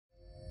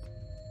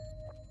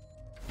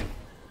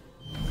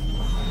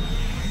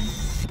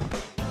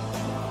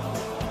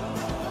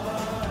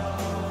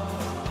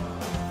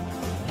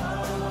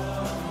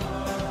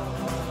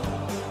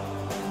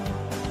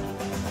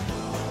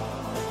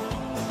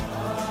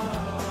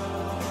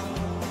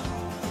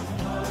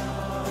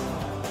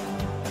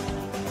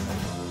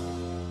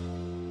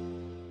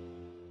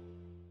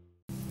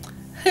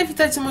Hej,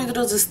 witajcie moi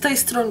drodzy, z tej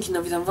strony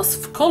Kina, witam was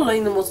w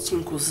kolejnym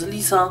odcinku z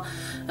Lisa.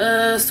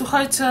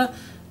 Słuchajcie,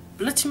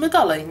 lecimy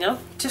dalej, nie?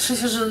 Cieszę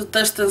się, że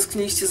też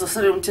tęskniliście za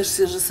serią, cieszę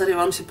się, że seria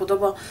wam się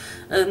podoba.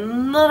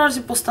 Na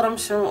razie postaram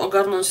się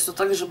ogarnąć to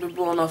tak, żeby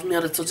było ona w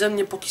miarę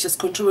codziennie, póki się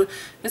skończyły,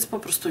 więc po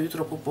prostu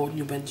jutro po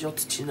południu będzie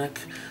odcinek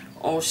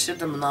o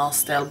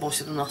 17 albo o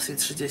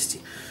 17:30.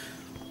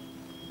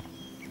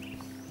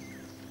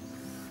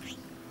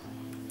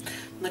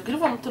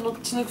 Nagrywam ten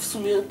odcinek w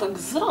sumie tak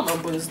z rana,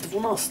 bo jest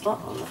 12,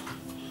 ale...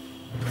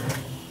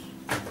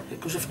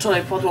 Jako że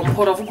wczoraj padłam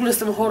chora, w ogóle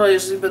jestem chora,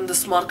 jeżeli będę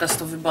smarkać,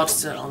 to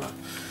wybaczcie, ale...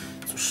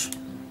 Cóż...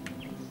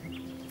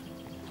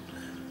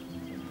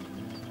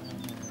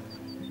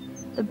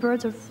 The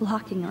birds are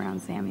flocking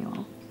around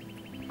Samuel.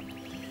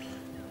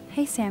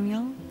 Hey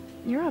Samuel,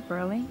 you're up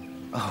early.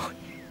 Oh,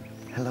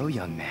 hello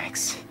young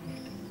Max.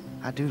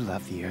 I do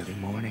love the early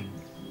morning.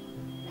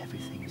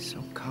 Everything is so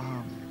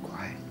calm and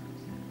quiet.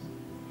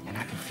 And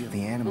I can feel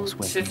the animals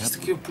waking Jakiś up.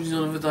 taki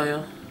opóźniony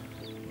wydaje.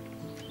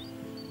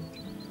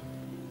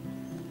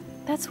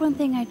 That's one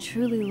thing I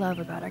truly love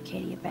about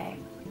Arcadia Bay.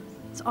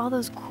 It's all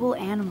those cool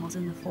animals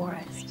in the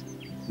forest.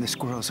 The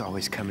squirrels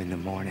always come in the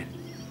morning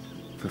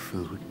for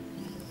food.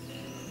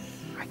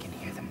 I can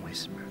hear them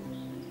whisper.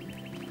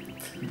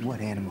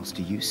 What animals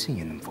do you see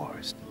in the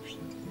forest?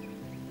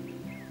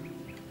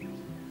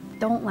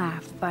 Don't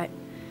laugh, but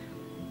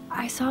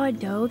I saw a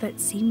doe that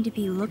seemed to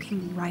be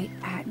looking right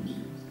at me.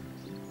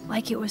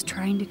 Like it was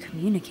trying to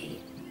communicate.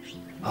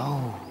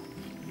 Oh,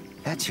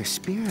 that's your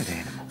spirit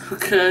animal.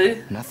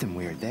 Okej. Nothing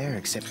weird there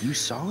except you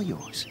saw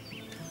yours.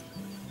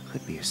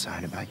 Could be a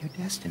sign about your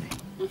destiny.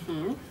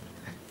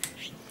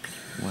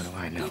 What do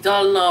I know?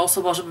 Idealna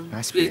osoba, żeby My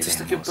jej spirit coś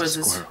takiego animal's a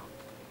powiedzieć. squirrel.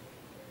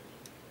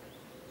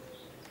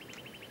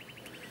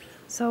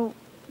 So,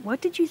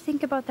 what did you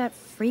think about that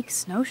freak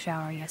snow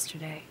shower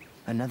yesterday?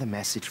 Another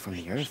message from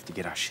the earth to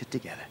get our shit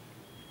together.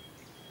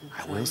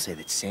 I will say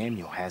that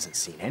Samuel hasn't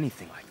seen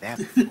anything like that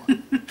before.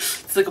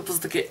 Z tego po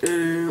prostu takie...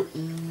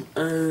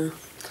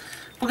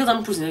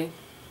 Pogadamy później.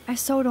 I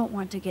so don't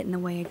want to get in the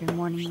way of your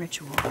morning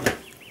ritual.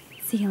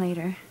 See you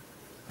later.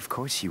 Of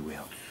course you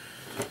will.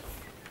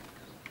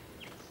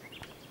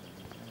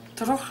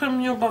 Trochę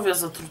mnie obawia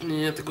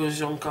zatrudnienie tego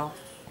ziomka.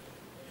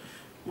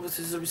 Mogę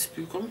coś zrobić z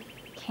piłką?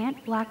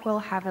 Can't Blackwell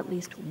have at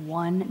least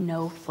one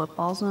no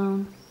football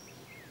zone?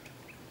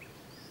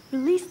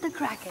 Release the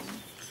Kraken.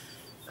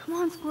 Come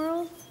on,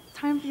 squirrels.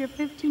 Time for your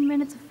 15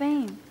 minutes of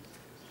fame.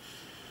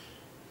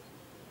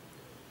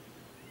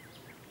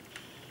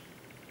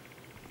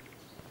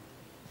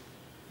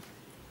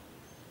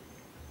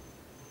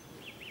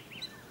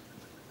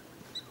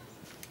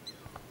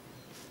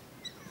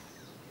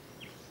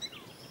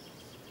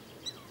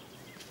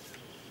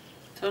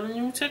 Ale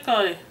nie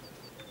uciekaj.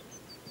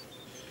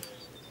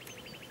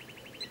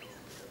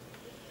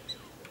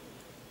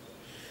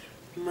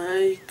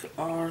 Make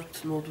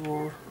art, not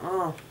war.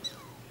 A.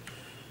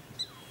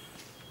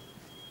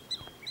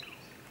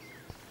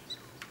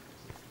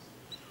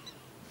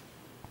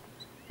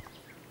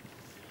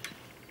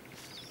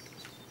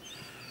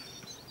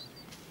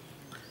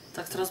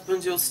 Tak, teraz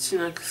będzie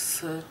odcinek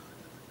z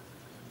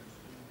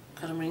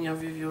karmienia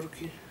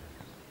wiewiórki.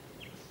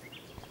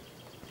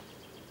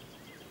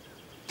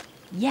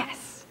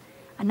 Yes!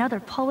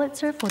 Another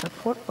Pulitzer for the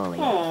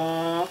portfolio.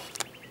 O.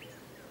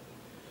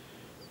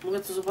 Mogę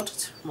to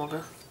zobaczyć?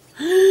 Mogę.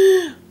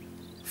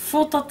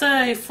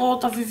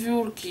 Fota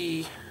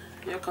wiewiórki.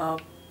 Jaka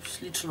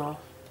śliczna.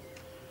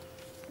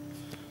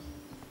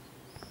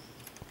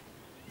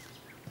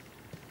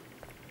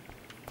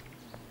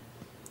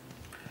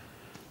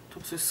 Tu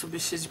ktoś sobie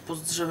siedzi pod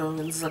drzewem,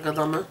 więc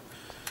zagadamy.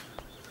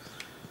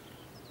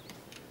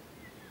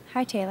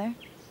 Hi, Taylor.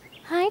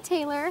 Hi,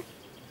 Taylor.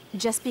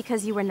 Just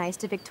because you were nice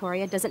to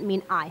Victoria doesn't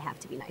mean I have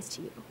to be nice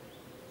to you.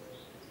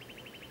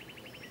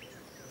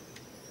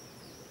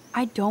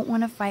 I don't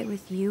want to fight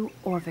with you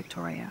or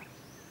Victoria.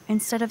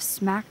 Instead of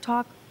smack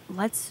talk,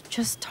 let's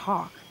just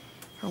talk.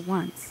 For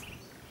once.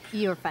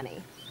 You're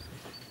funny.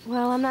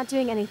 Well, I'm not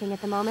doing anything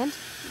at the moment,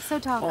 so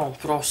talk. O,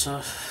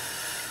 proszę.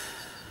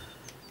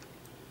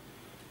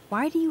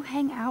 Why do you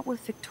hang out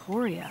with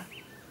Victoria?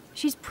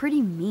 She's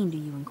pretty mean to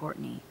you and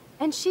Courtney.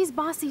 And she's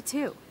bossy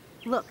too.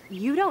 Look,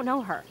 you don't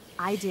know her.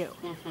 I do.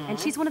 And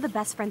she's one of the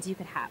best friends you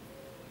could have.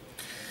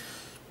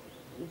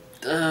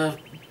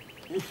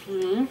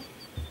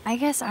 I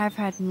guess I've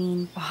had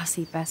mean,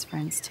 bossy best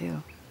friends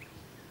too.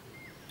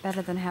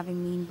 Better than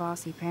having mean,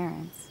 bossy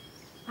parents.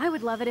 I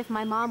would love it if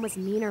my mom was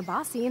mean or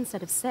bossy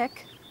instead of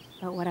sick.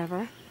 But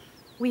whatever.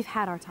 We've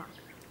had our talk.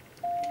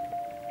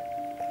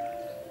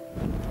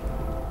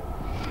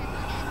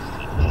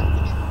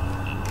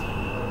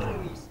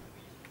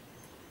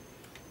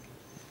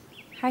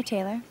 Hi,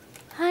 Taylor.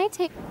 Hi,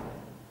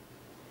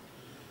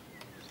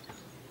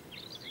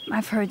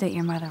 I've heard that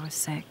your mother was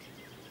sick.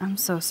 I'm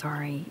so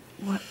sorry.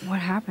 What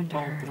happened to O,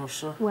 her?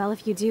 proszę. Well,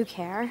 if you do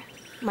care,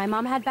 my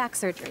mom had back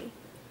surgery.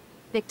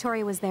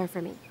 Victoria was there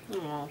for me.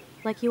 O.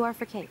 Like you are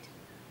for Kate.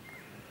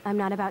 I'm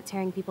not about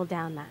tearing people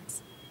down,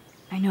 Max.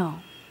 I know.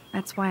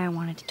 That's why I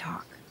wanted to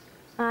talk.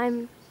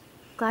 I'm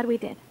glad we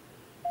did.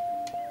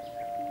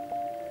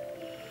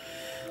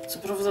 Co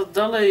prawda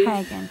dalej...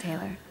 Hi again,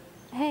 Taylor.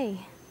 Hey,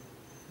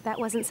 that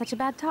wasn't such a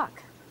bad talk.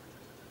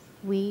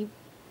 We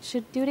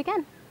should do it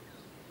again.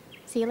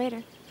 See you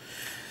later.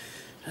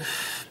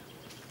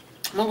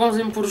 Mogłam z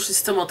nim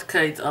poruszyć temat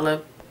Kate, ale...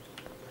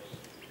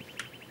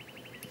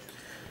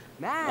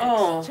 Max,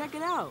 Oh. check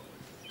it out.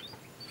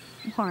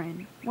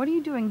 Warren, what are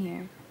you doing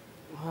here?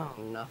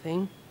 Oh,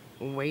 nothing.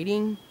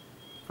 Waiting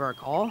for a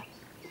call?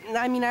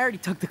 I mean, I already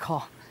took the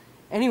call.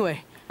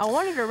 Anyway, I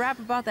wanted to rap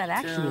about that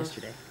action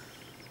yesterday.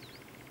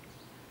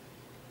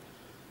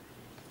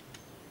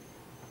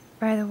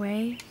 By the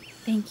way,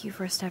 thank you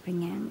for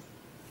stepping in.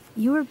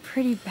 You were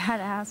pretty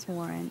badass,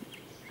 Warren.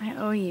 I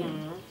owe you.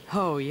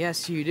 Oh,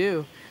 yes, you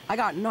do. I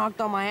got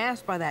knocked on my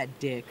ass by that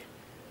dick.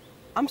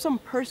 I'm some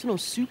personal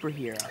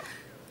superhero.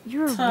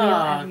 You're a real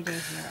everyday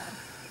hero.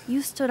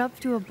 You stood up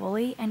to a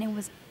bully, and it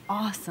was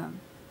awesome.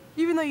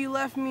 Even though you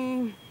left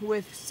me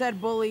with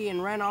said bully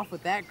and ran off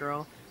with that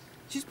girl,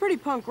 she's pretty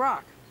punk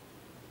rock.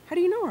 How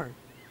do you know her?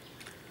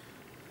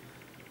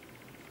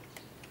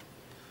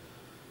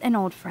 An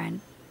old friend,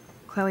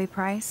 Chloe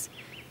Price.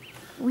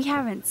 We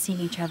haven't seen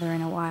each other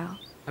in a while.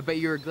 I bet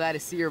you were glad to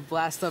see her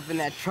blast up in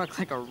that truck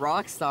like a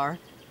rock star.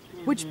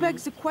 Which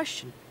begs the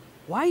question,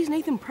 why is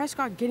Nathan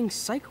Prescott getting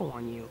psycho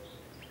on you?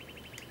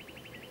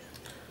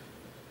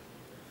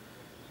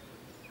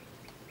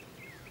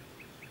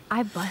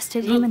 I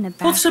busted him in the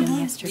bathroom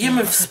yesterday.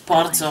 Potrzebujemy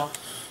wsparcia.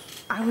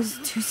 I was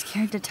too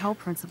scared to tell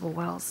Principal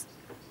Wells.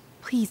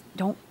 Please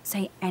don't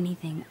say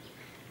anything.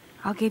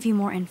 I'll give you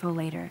more info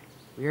later.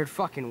 Weird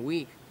fucking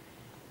week.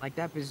 Like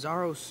that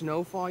bizarro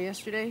snowfall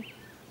yesterday.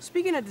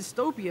 Speaking of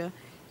dystopia,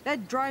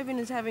 that drive-in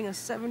is having a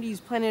 70s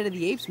Planet of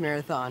the Apes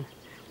marathon.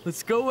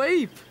 Let's go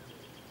ape!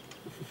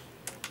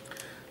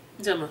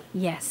 Idziemy.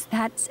 Yes,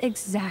 that's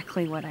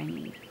exactly what I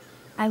need.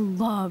 I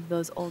love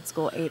those old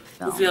school ape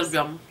films.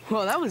 Uwielbiam.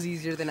 Well, that was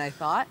easier than I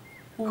thought.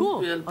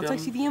 Cool, I'll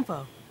text you the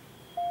info.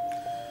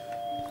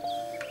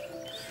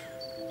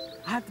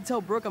 I have to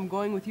tell Brooke I'm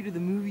going with you to the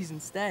movies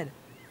instead.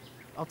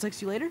 I'll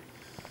text you later?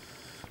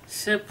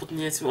 Się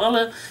podniecił,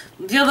 ale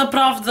ja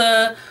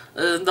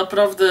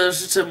naprawdę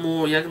życzę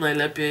mu jak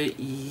najlepiej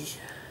i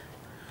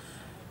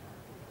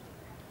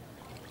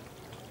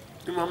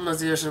mam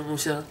nadzieję, że mu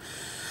się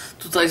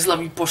tutaj z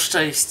nami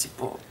poszczęści,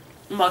 bo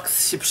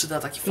Max się przyda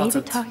taki Maybe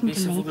facet. talking Mi to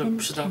się w ogóle Nathan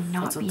przyda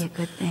cannot facet. be a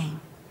good thing.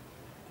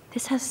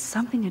 This has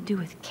something to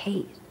do with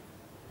Kate.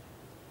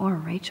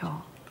 Or Rachel.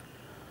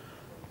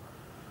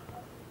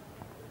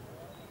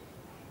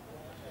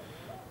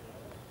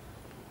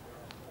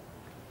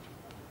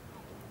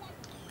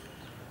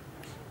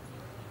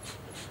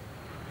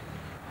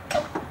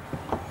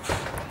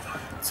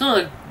 Co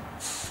tak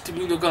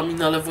tymi nogami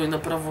na lewo i na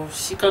prawo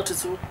sika, czy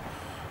co?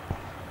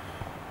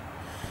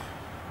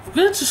 W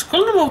ogóle, czy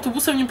szkolnym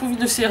autobusem nie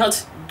powinno się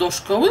jechać do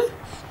szkoły?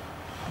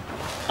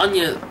 A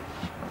nie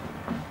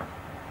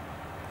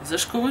ze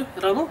szkoły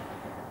rano?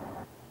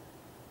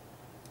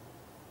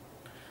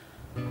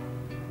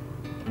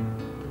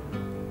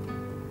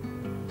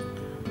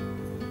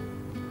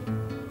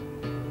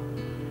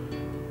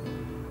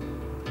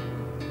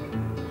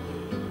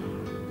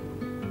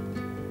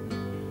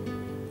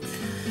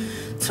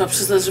 Trzeba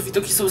przyznać, że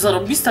widoki są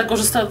zarąbiste.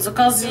 Korzystając z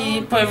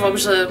okazji, powiem wam,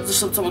 że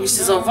zresztą co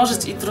mogliście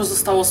zauważyć, intro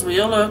zostało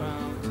zmienione.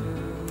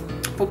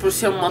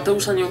 Poprosiłam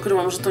Mateusza, nie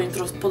ukrywam, że to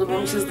intro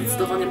podoba mi się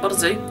zdecydowanie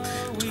bardziej.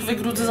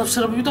 Aczkolwiek Rudy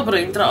zawsze robił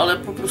dobre intra, ale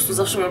po prostu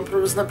zawsze miałem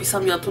problem z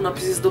napisami, a tu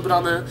napis jest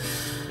dobrany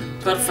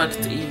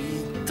perfekt i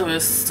to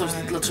jest coś,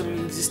 dlaczego mi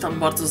gdzieś tam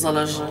bardzo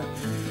zależy.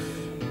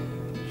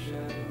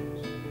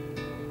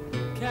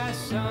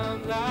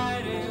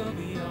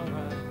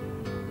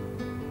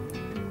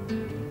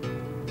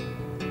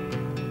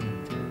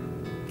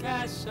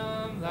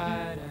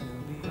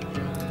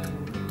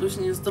 Dość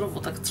niezdrowo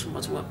tak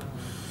trzymać łeb.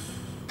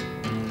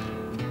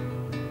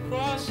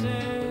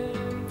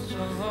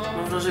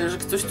 Mam wrażenie, że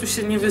ktoś tu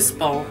się nie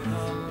wyspał.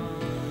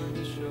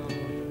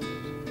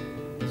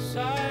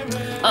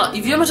 A,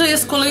 i wiem, że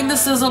jest kolejny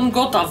sezon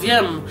Gota,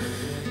 wiem.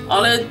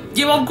 Ale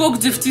nie mam go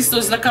gdzie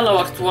wcisnąć na kanał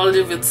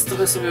aktualnie, więc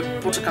trochę sobie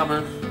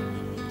poczekamy.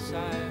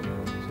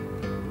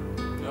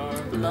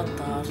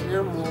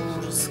 Latarnia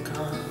morska.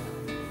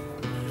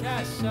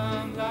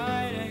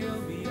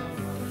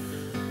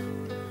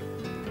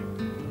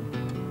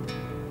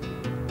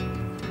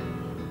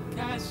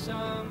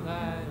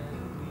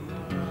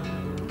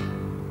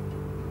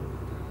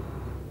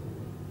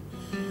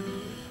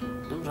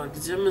 Dobra,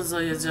 gdzie my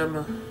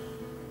zajedziemy?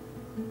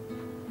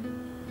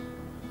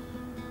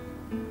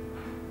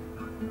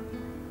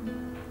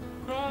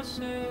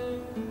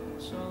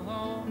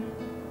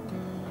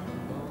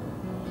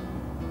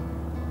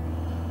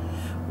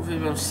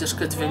 Uwielbiam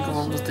ścieżkę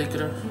dźwiękową do tej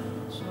gry.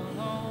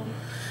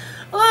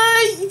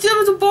 Ej,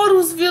 idziemy do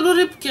baru z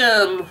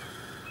wielorybkiem!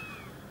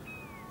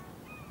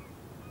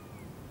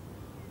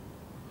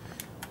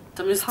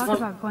 Tam jest Talk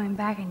about going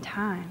back in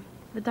time.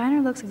 The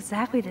diner looks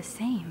exactly the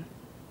same.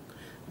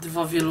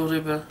 dwa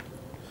wieloryby.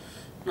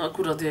 No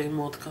akurat ja i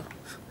młotka.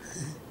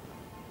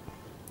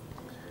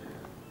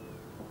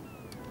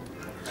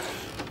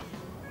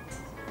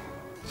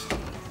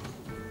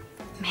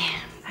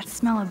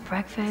 smell of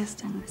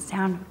breakfast and the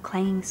sound of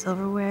clanging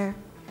silverware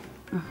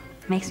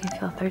makes me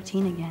feel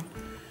 13 again.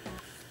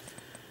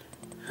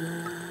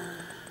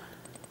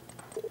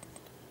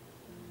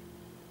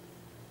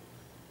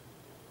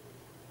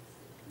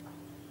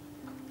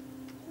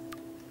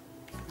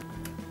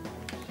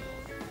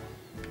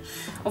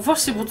 O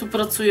właśnie, bo tu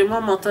pracuje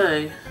mama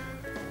tej.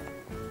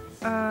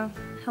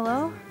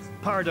 Hello?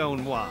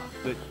 Pardon-moi,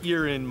 but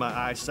you're in my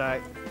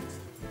eyesight.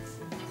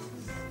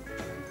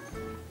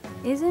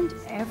 Isn't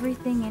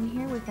everything in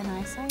here within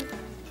eyesight?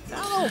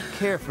 I don't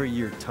care for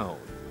your tone.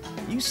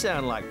 You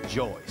sound like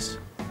Joyce.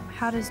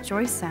 How does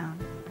Joyce sound?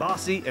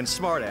 Bossy and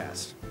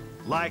smartass.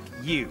 Like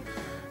you.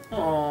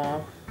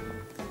 O.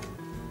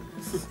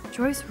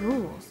 Joyce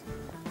rules.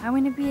 I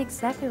want to be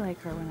exactly like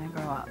her when I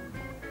grow up.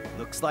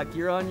 Looks like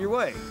you're on your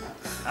way.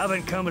 I've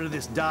been coming to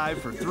this dive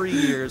for 3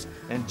 years,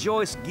 and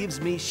Joyce gives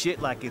me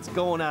shit like it's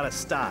going out of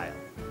style.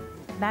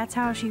 That's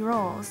how she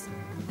rolls.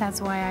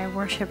 That's why I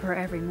worship her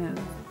every move.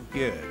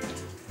 Good.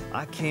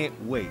 I can't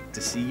wait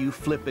to see you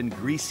flipping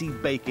greasy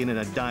bacon in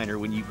a diner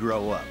when you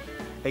grow up.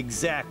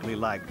 Exactly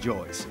like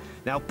Joyce.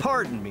 Now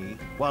pardon me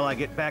while I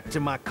get back to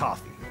my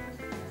coffee.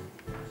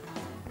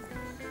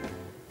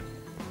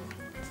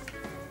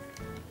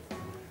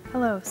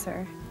 Hello,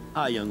 sir.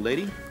 Hi, young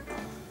lady.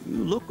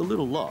 You look a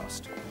little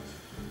lost.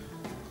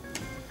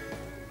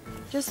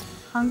 Just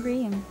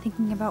hungry and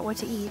thinking about what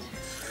to eat.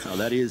 Now,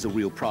 that is a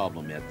real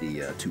problem at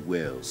the Two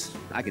Wells.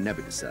 I can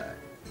never decide.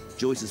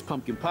 Joyce's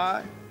pumpkin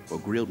pie or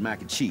grilled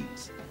mac and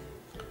cheese?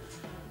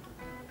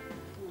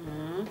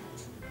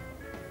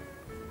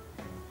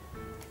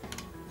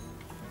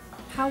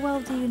 How well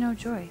do you know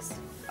Joyce?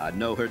 I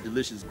know her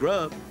delicious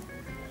grub.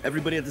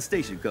 Everybody at the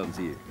station comes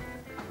here.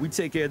 We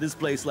take care of this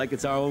place like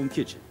it's our own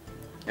kitchen.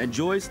 And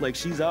Joyce like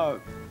she's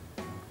our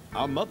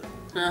mother.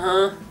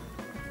 Aha.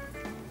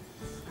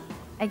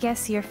 I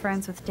guess you're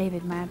friends with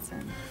David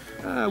Madsen.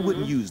 I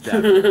wouldn't use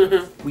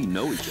that. We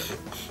know each other.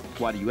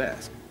 Why do you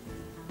ask?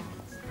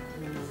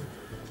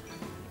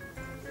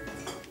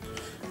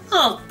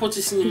 O, He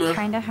pociśnijmy.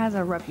 kinda has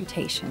a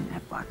reputation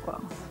at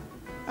Blackwell.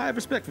 I have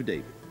respect for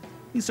David.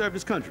 He served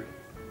his country.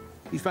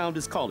 He found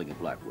his calling at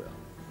Blackwell.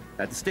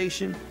 At the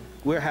station,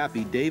 we're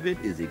happy David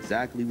is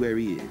exactly where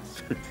he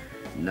is.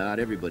 Not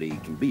everybody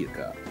can be a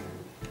cop.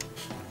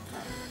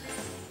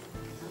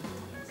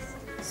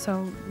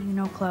 So, you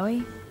know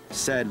Chloe?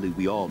 Sadly,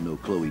 we all know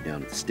Chloe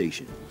down at the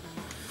station.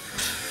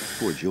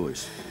 Poor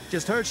Joyce.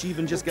 Just heard she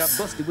even just got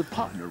busted with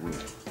pot in her room.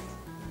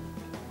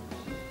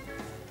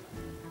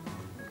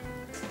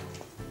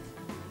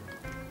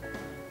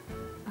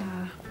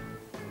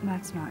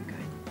 That's not good.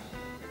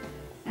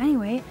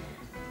 Anyway,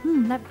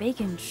 that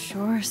bacon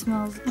sure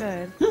smells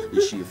good.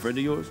 Is she a friend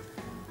of yours?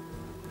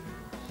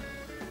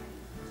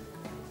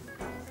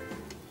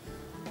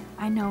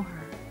 I know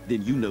her.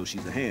 Then you know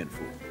she's a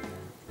handful.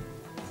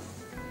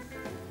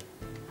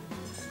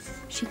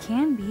 She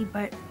can be,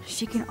 but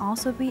she can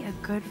also be a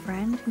good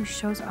friend who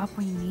shows up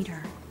when you need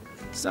her.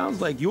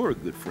 Sounds like you're a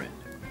good friend.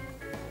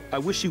 I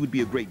wish she would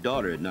be a great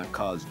daughter and not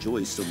cause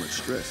Joyce so much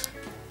stress.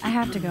 I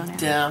have to go now.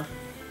 Yeah.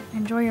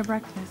 Enjoy your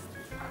breakfast.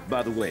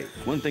 By the way,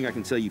 one thing I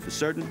can tell you for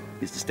certain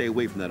is to stay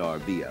away from that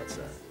RV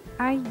outside.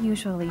 I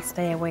usually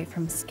stay away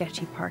from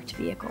sketchy parked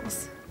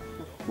vehicles.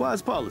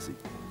 Wise policy.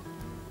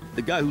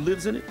 The guy who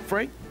lives in it,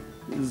 Frank,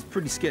 is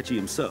pretty sketchy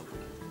himself.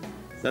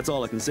 That's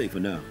all I can say for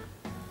now.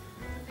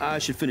 I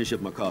should finish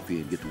up my coffee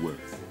and get to work.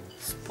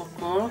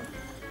 Spoko.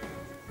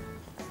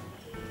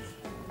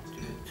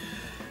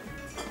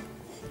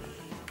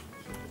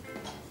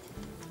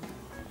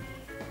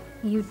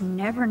 You'd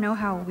never know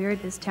how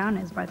weird this town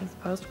is by these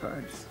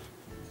postcards.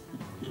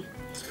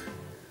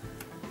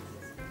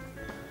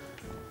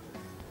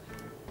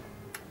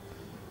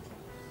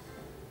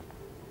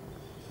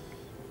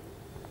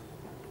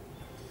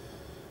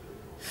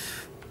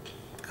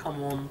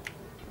 Come on.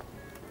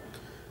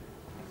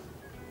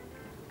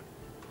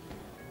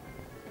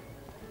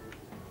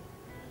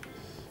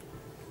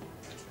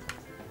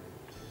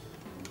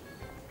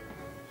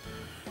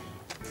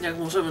 Jak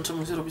możemy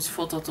czemuś robić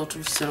foto, to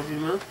oczywiście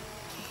robimy.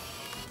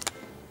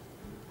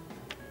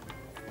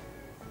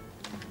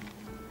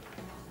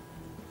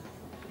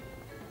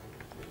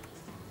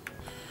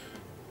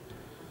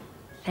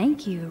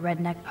 Thank you,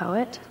 redneck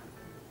poet.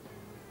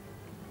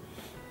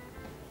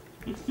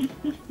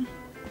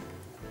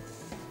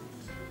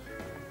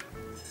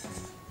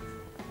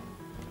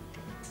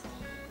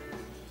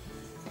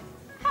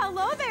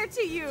 Hello there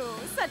to you!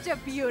 Such a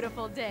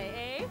beautiful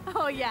day, eh?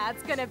 Oh yeah,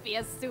 it's gonna be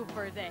a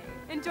super day.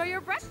 Enjoy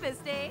your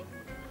breakfast, eh?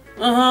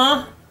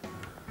 Aha.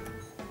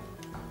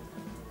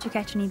 Did you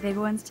catch any big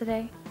ones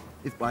today?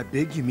 If by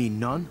big you mean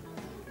none,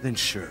 then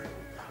sure.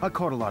 I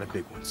caught a lot of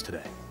big ones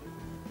today.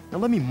 Now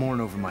let me mourn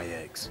over my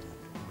eggs.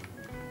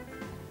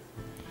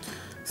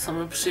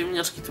 Same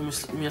przyjemniaczki tu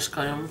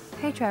mieszkają.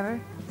 Hey, Trevor.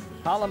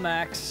 Holla,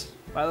 Max.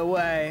 By the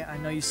way, I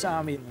know you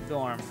saw me in the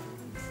dorm.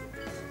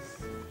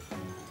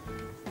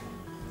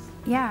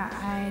 Yeah,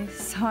 I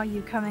saw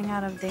you coming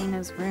out of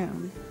Dana's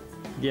room.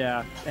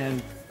 Yeah,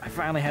 and I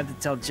finally had to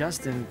tell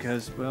Justin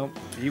because, well,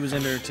 he was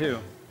into her too.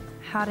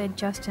 How did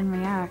Justin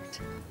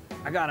react?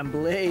 I got him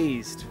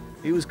blazed.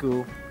 He was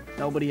cool.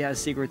 Nobody has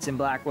secrets in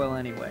Blackwell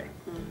anyway.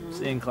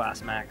 See you in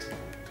class, Max.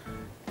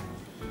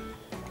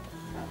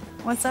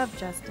 What's up,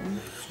 Justin?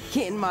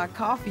 Getting my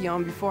coffee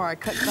on before I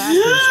cut class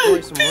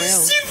and destroy some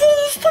rails.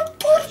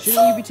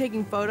 Shouldn't you be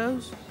taking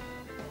photos?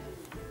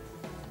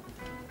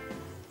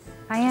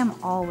 I am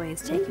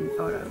always taking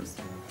photos.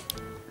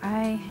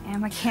 I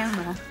am a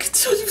camera.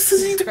 Gdzie oni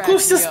wsadzili do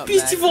gościa z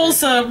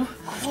piździwosem?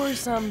 Of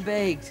course I'm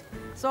baked,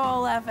 so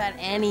I'll laugh at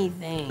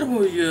anything.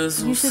 O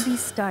Jezus. You should be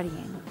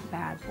studying,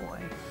 bad boy.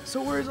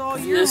 So where's all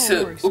your Powinien się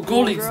homework,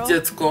 ogolić, schoolgirl?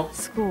 dziecko.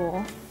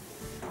 School.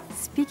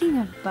 Speaking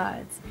of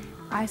buds,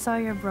 I saw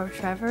your bro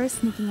Trevor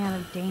sneaking out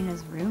of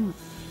Dana's room.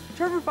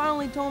 Trevor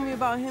finally told me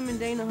about him and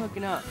Dana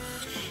hooking up.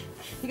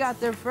 He got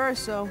there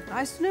first, so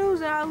I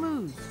snooze and I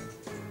lose.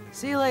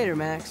 See you later,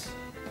 Max.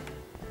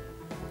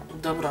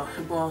 Dobra,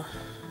 chyba...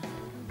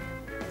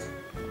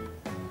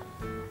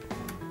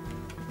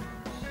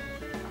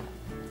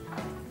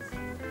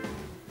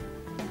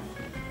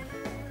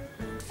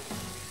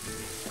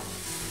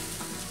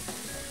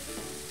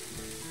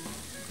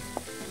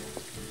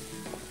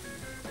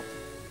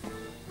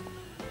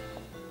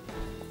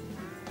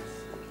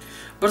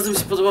 Bardzo mi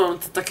się podobają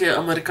te takie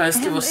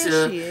amerykańskie właśnie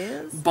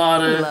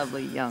bary,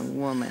 Lovely young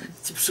woman.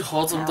 gdzie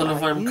przychodzą,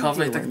 dolewają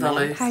kawę i tak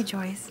dalej. Hi,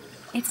 Joyce.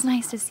 It's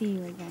nice to see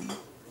you again.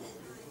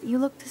 You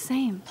look the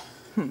same.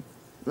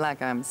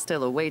 Like I'm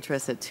still a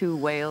waitress at Two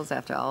Whales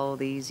after all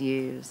these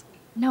years.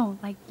 No,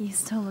 like you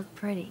still look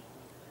pretty.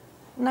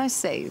 Nice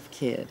save,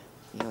 kid.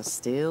 You're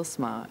still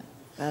smart.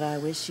 But I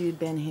wish you'd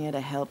been here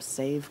to help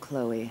save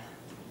Chloe.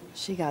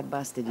 She got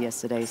busted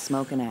yesterday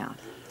smoking out.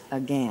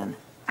 Again.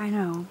 I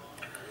know.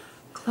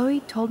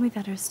 Chloe told me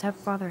that her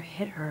stepfather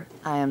hit her.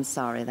 I am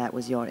sorry that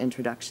was your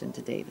introduction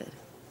to David.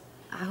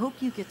 I hope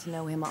you get to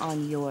know him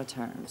on your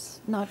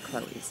terms, not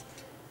Chloe's.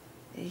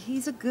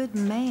 He's a good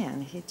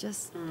man. He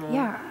just...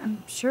 Yeah,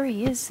 I'm sure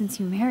he is since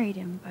you married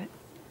him, but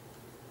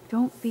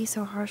don't be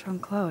so harsh on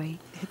Chloe.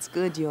 It's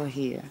good you're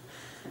here.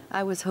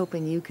 I was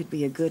hoping you could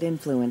be a good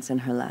influence in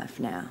her life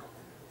now.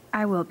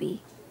 I will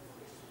be.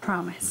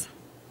 Promise.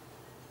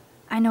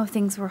 I know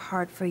things were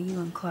hard for you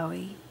and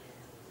Chloe.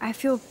 I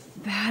feel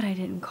bad I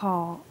didn't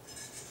call.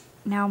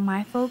 Now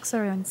my folks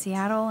are in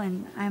Seattle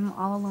and I'm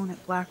all alone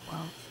at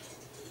Blackwell.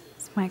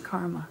 It's my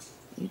karma.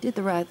 You did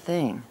the right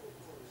thing.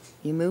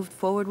 You moved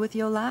forward with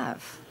your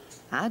life.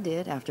 I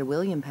did after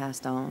William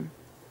passed on.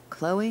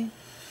 Chloe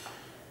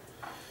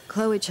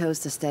chose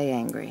to stay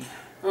angry.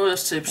 O,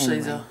 jeszcze jej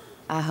przejdę. Anyway,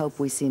 I hope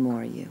we see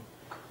more of you.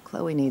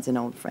 Chloe needs an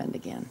old friend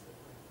again.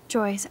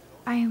 Joyce,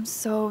 I am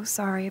so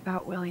sorry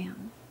about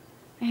William.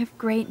 I have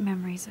great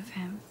memories of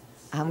him.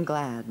 I'm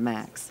glad,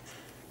 Max.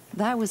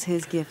 That was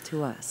his gift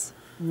to us.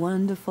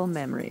 Wonderful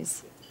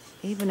memories.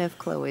 Even if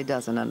Chloe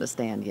doesn't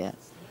understand yet.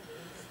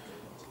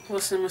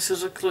 Właśnie myślę,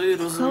 że Chloe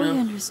Chloe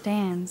rozumie.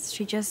 understands.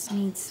 She just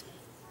needs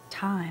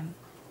time.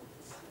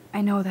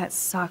 I know that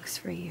sucks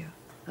for you.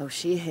 Oh,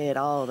 she hit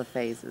all the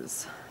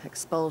phases.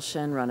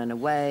 Expulsion, running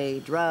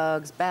away,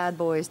 drugs, bad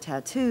boys,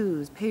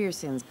 tattoos,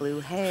 piercings, blue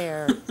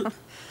hair.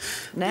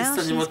 Now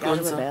Lista nie ma she's got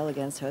to końca. rebel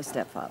against her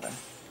stepfather.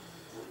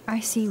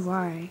 I see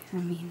why. I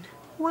mean...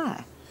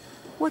 Why?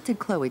 What did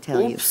Chloe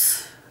tell you?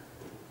 Ups.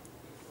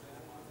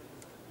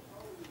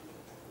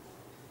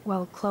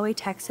 Well, Chloe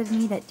texted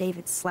me that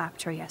David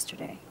slapped her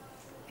yesterday.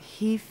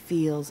 He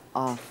feels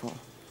awful,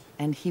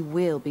 and he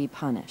will be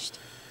punished.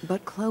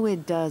 But Chloe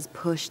does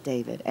push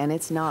David, and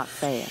it's not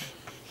fair.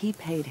 He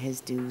paid his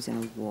dues in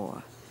a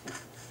war.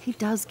 He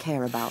does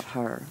care about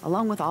her,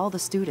 along with all the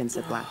students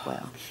at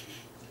Blackwell.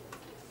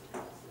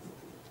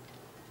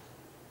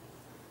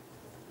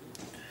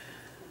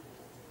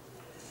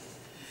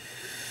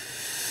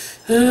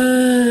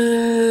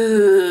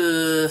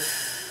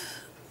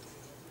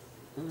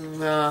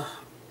 No.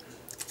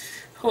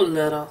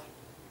 Cholera.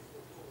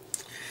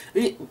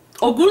 I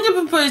ogólnie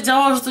bym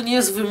powiedziała, że to nie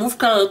jest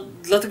wymówka,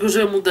 dlatego że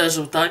ją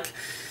uderzył, tak?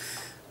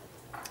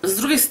 Z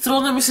drugiej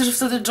strony myślę, że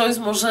wtedy Joyce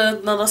może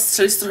na nas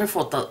strzelić trochę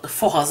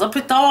focha.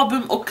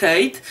 Zapytałabym o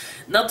Kate,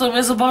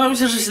 natomiast obawiam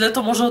się, że źle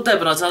to może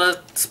odebrać, ale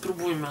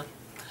spróbujmy.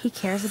 He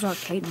cares about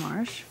Kate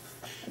Marsh?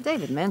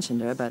 David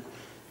mentioned her, but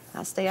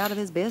I stay out of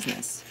his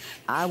business.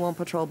 I won't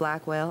patrol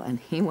Blackwell, and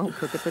he won't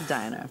cook at the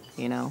diner,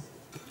 you know?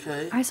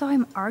 Okay. I saw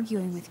him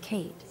arguing with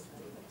Kate.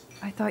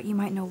 I thought you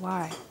might know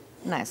why.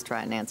 Nice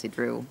try, Nancy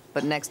Drew.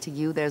 But next to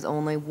you, there's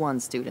only one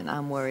student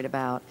I'm worried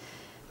about.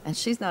 And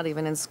she's not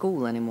even in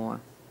school anymore.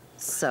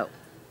 So,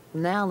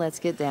 now let's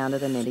get down to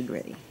the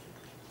nitty-gritty.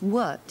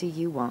 What do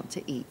you want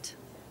to eat?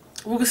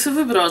 Mogę sobie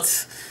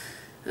wybrać.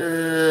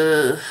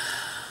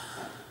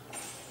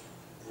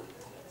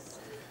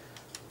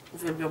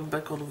 Uwielbiam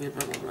bekon,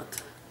 uwielbiam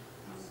omlet.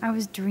 I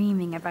was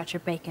dreaming about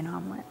your bacon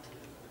omelet.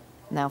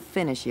 Now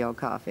finish your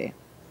coffee.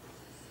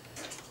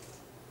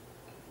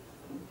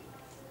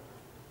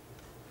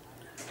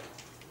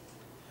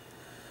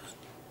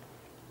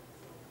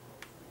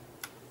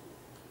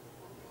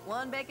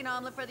 One bacon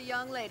omelet for the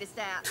young lady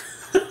staff.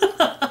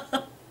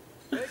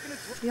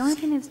 The only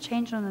thing that's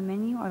changed on the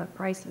menu are the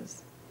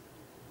prices.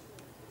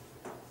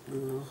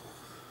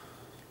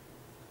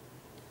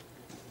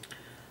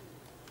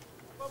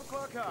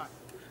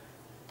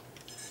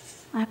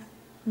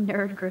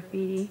 Nerd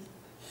graffiti.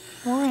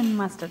 Warren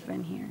must have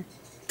been here.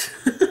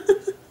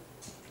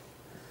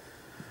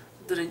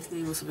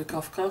 Drinknijmy sobie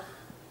kawkę.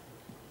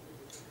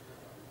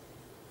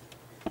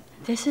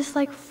 This is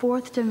like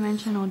fourth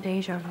dimensional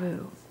deja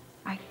vu.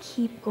 I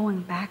keep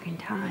going back in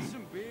time.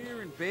 Some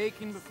beer and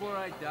bacon before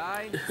I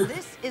die?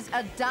 This is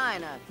a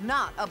diner,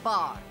 not a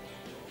bar.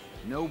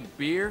 No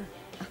beer?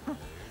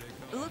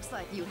 Looks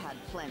like you had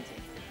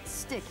plenty.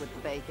 Stick with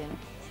the bacon.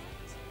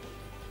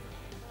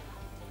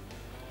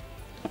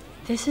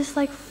 This is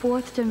like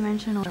fourth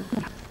dimensional.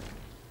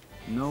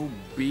 No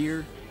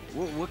beer?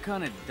 What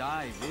kind of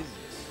dive is this?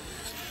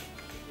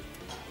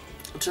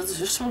 Czy ja coś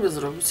jeszcze mogę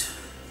zrobić?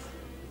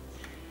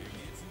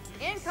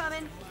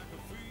 Incoming.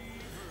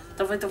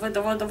 Dawaj, dawaj,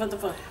 dawaj, dawaj,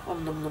 dawaj.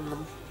 Om nom nom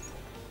nom.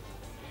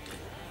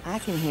 I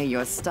can hear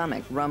your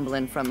stomach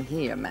rumbling from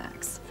here,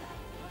 Max.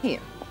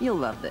 Here, you'll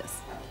love this.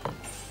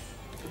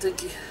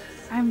 Dzięki.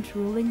 I'm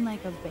drooling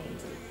like a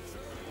baby.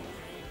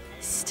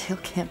 Still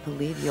can't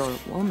believe you're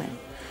a woman.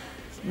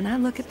 When I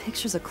look at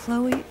pictures of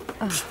Chloe,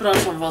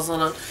 Przepraszam was,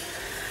 ale...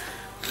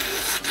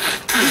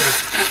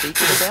 speak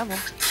to the devil.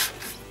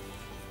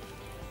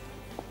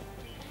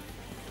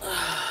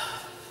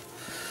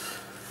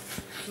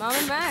 Mom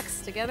and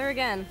Max, together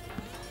again.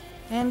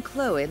 And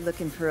Chloe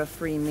looking for a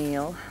free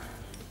meal.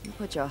 You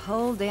put your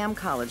whole damn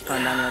college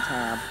fund on your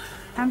tab.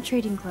 I'm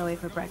treating Chloe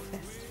for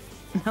breakfast.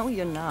 No,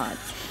 you're not.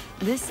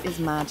 This is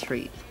my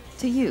treat.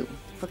 To you,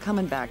 for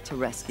coming back to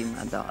rescue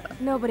my daughter.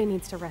 Nobody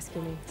needs to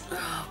rescue me.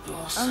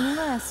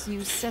 Unless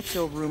you set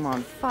your room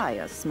on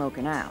fire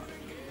smoking out.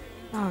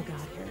 Oh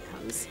god, here it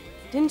comes.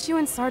 Didn't you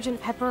and Sergeant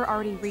Pepper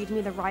already read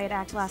me the riot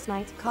act last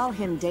night? Call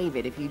him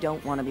David if you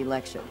don't want to be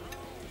lectured.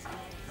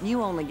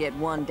 You only get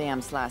one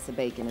damn slice of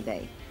bacon a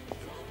day.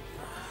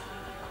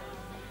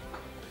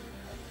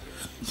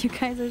 You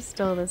guys are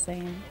still the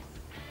same.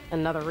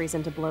 Another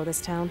reason to blow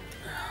this town.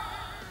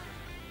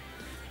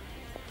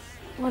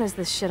 What is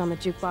this shit on the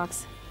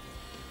jukebox?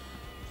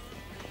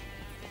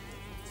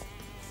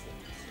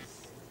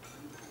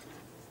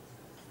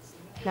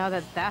 Now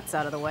that that's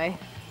out of the way.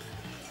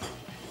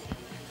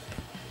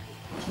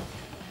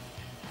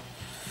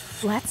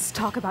 Let's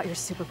talk about your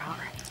superpower.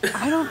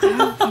 I don't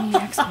have any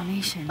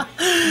explanation.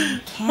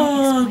 I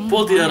can't explain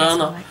why I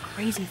saw that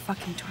crazy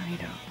fucking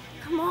tornado.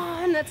 Come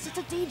on, that's just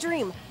a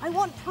daydream. I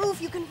want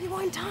proof you can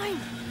rewind time.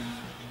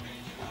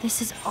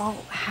 This is all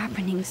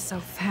happening so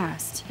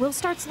fast. We'll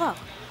start slow.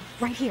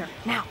 Right here,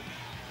 now.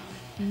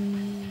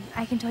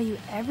 I can tell you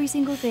every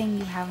single thing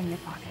you have in your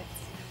pockets.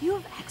 You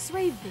have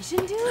X-ray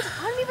vision, dude?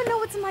 I don't even know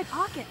what's in my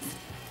pockets.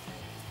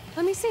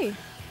 Let me see.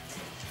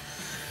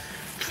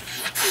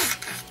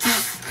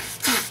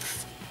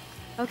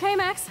 Okay,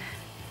 Max.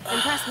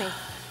 Impress me.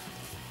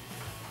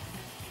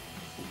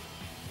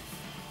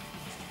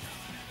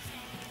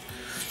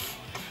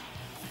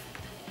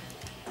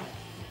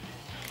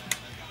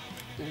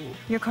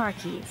 Your car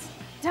keys.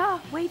 Duh,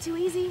 way too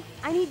easy.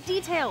 I need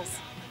details.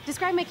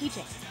 Describe my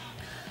keychain.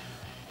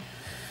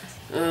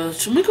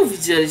 Czy my go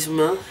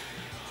widzieliśmy?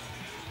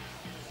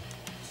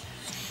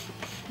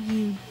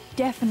 You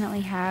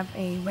definitely have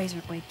a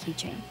razor blade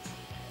keychain.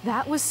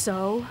 That was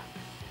so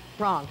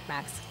wrong,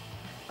 Max.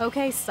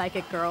 Okay,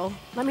 psychic girl.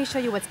 Let me show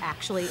you what's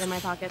actually in my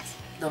pockets.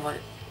 Dawaj.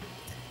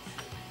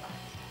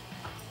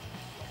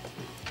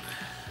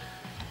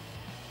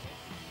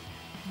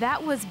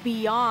 That was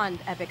beyond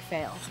epic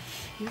fail.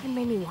 You even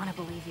made me want to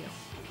believe you.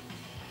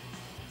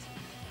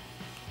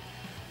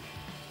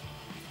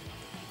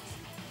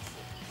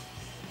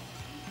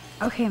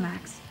 Okay,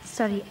 Max.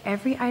 Study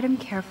every item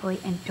carefully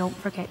and don't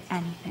forget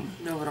anything.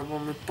 Dobra,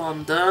 mamy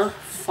pandę,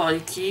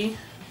 fajki.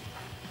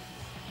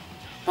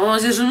 Mam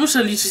nadzieję, że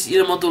muszę liczyć,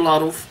 ile ma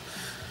dolarów.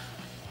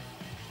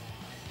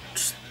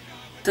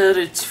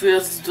 4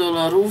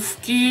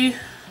 dolarówki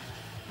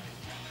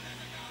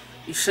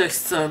i 6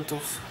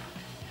 centów.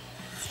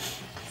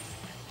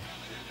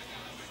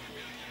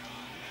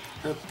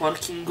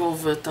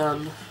 Parkingowy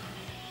ten.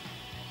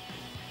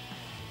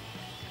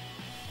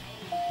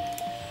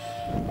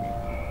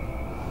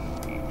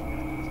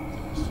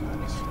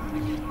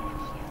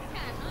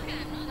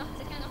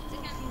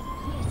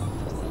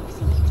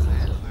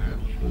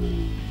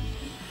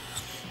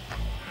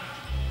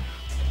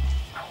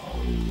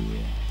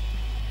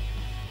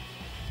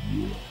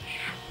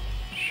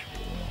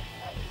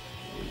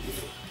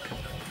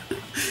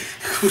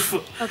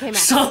 Okay,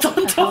 Max. Szatan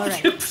That's to all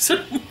right. mnie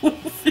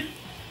przemówi.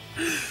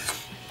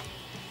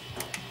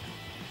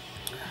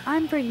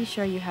 I'm pretty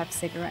sure you have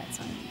cigarettes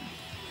on you.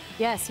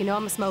 Yes, you know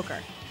I'm a smoker.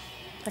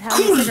 But how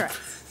many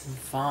cigarettes?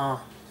 2.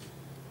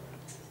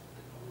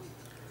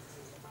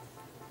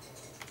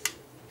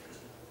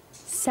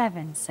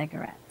 7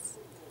 cigarettes.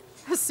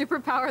 A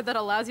superpower that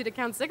allows you to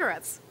count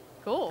cigarettes.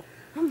 Cool.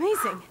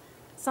 Amazing.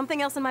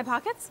 Something else in my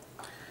pockets?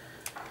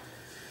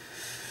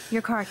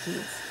 Your car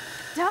keys.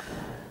 Duh.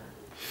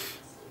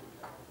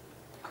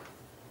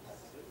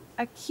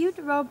 A cute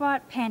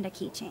robot panda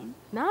keychain.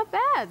 Not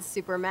bad,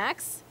 Super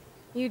Max.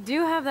 You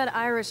do have that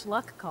Irish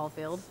luck,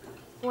 Caulfield.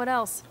 What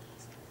else?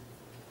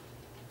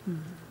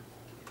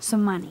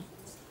 some money.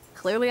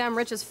 Clearly I'm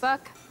rich as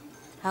fuck.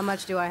 How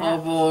much do I O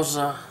have?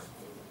 Boże.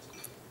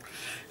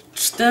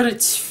 4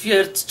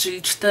 ćwierć,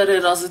 czyli 4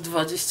 razy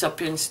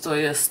 25 to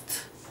jest...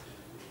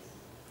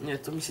 Nie,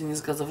 to mi się nie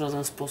zgadza w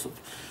żaden sposób.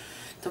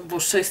 To było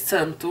 6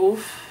 centów.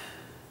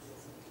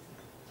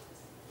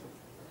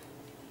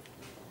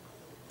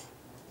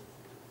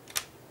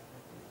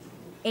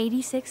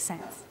 $86.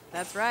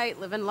 That's right,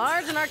 living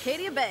large in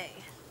Arcadia Bay.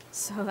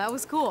 So that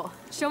was cool.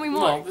 Show me No,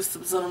 more.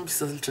 występ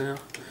zarąbiste zliczenia.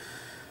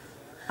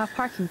 A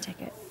parking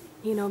ticket.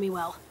 You know me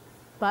well.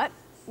 But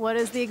what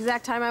is the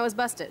exact time I was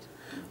busted?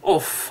 O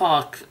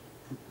fuck.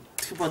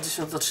 Chyba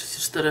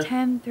 10:34.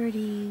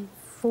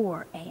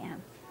 10:34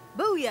 a.m.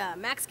 Booyah!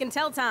 Max can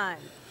tell time.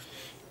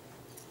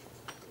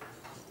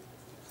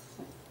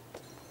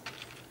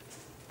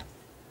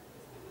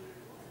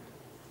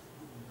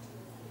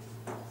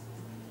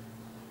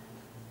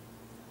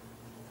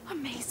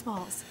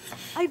 Amazeballs.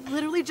 I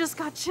literally just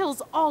got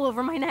chills all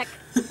over my neck.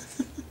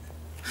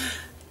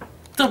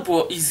 To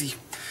było easy.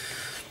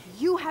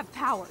 You have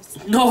powers.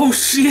 No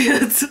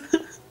shit!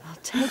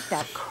 I'll take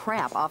that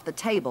crap off the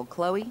table,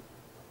 Chloe.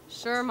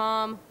 Sure,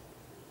 Mom.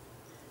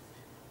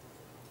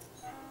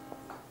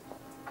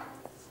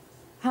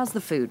 How's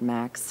the food,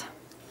 Max?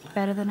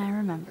 Better than I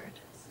remembered.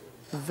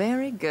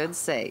 Very good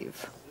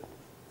save.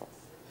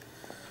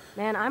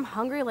 Man, I'm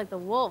hungry like the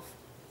wolf.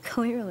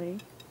 Clearly.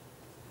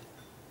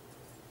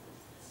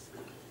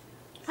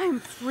 I'm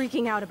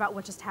freaking out about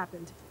what just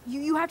happened.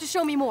 You have to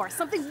show me more.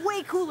 Something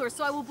way cooler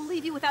so I will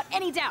believe you without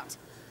any doubt.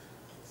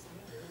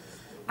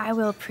 I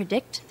will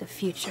predict the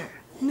future.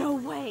 No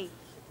way.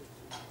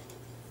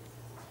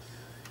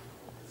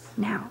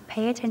 Now,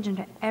 pay attention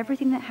to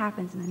everything that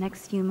happens in the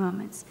next few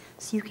moments,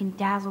 so you can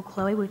dazzle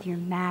Chloe with your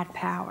mad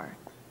power.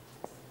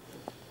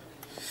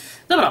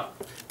 Dobra,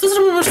 to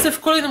zrobimy jeszcze w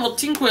kolejnym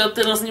odcinku. Ja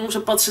teraz nie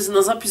muszę patrzeć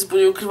na zapis, bo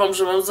nie ukrywam,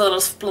 że mam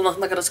zaraz w planach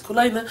nagrać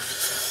kolejny.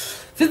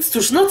 Więc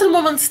cóż, na ten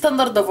moment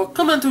standardowo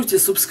komentujcie,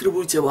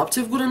 subskrybujcie,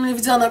 łapcie w górę mile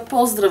widziane.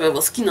 Pozdrawiam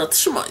was, kina,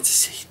 trzymajcie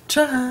się i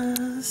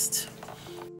cześć!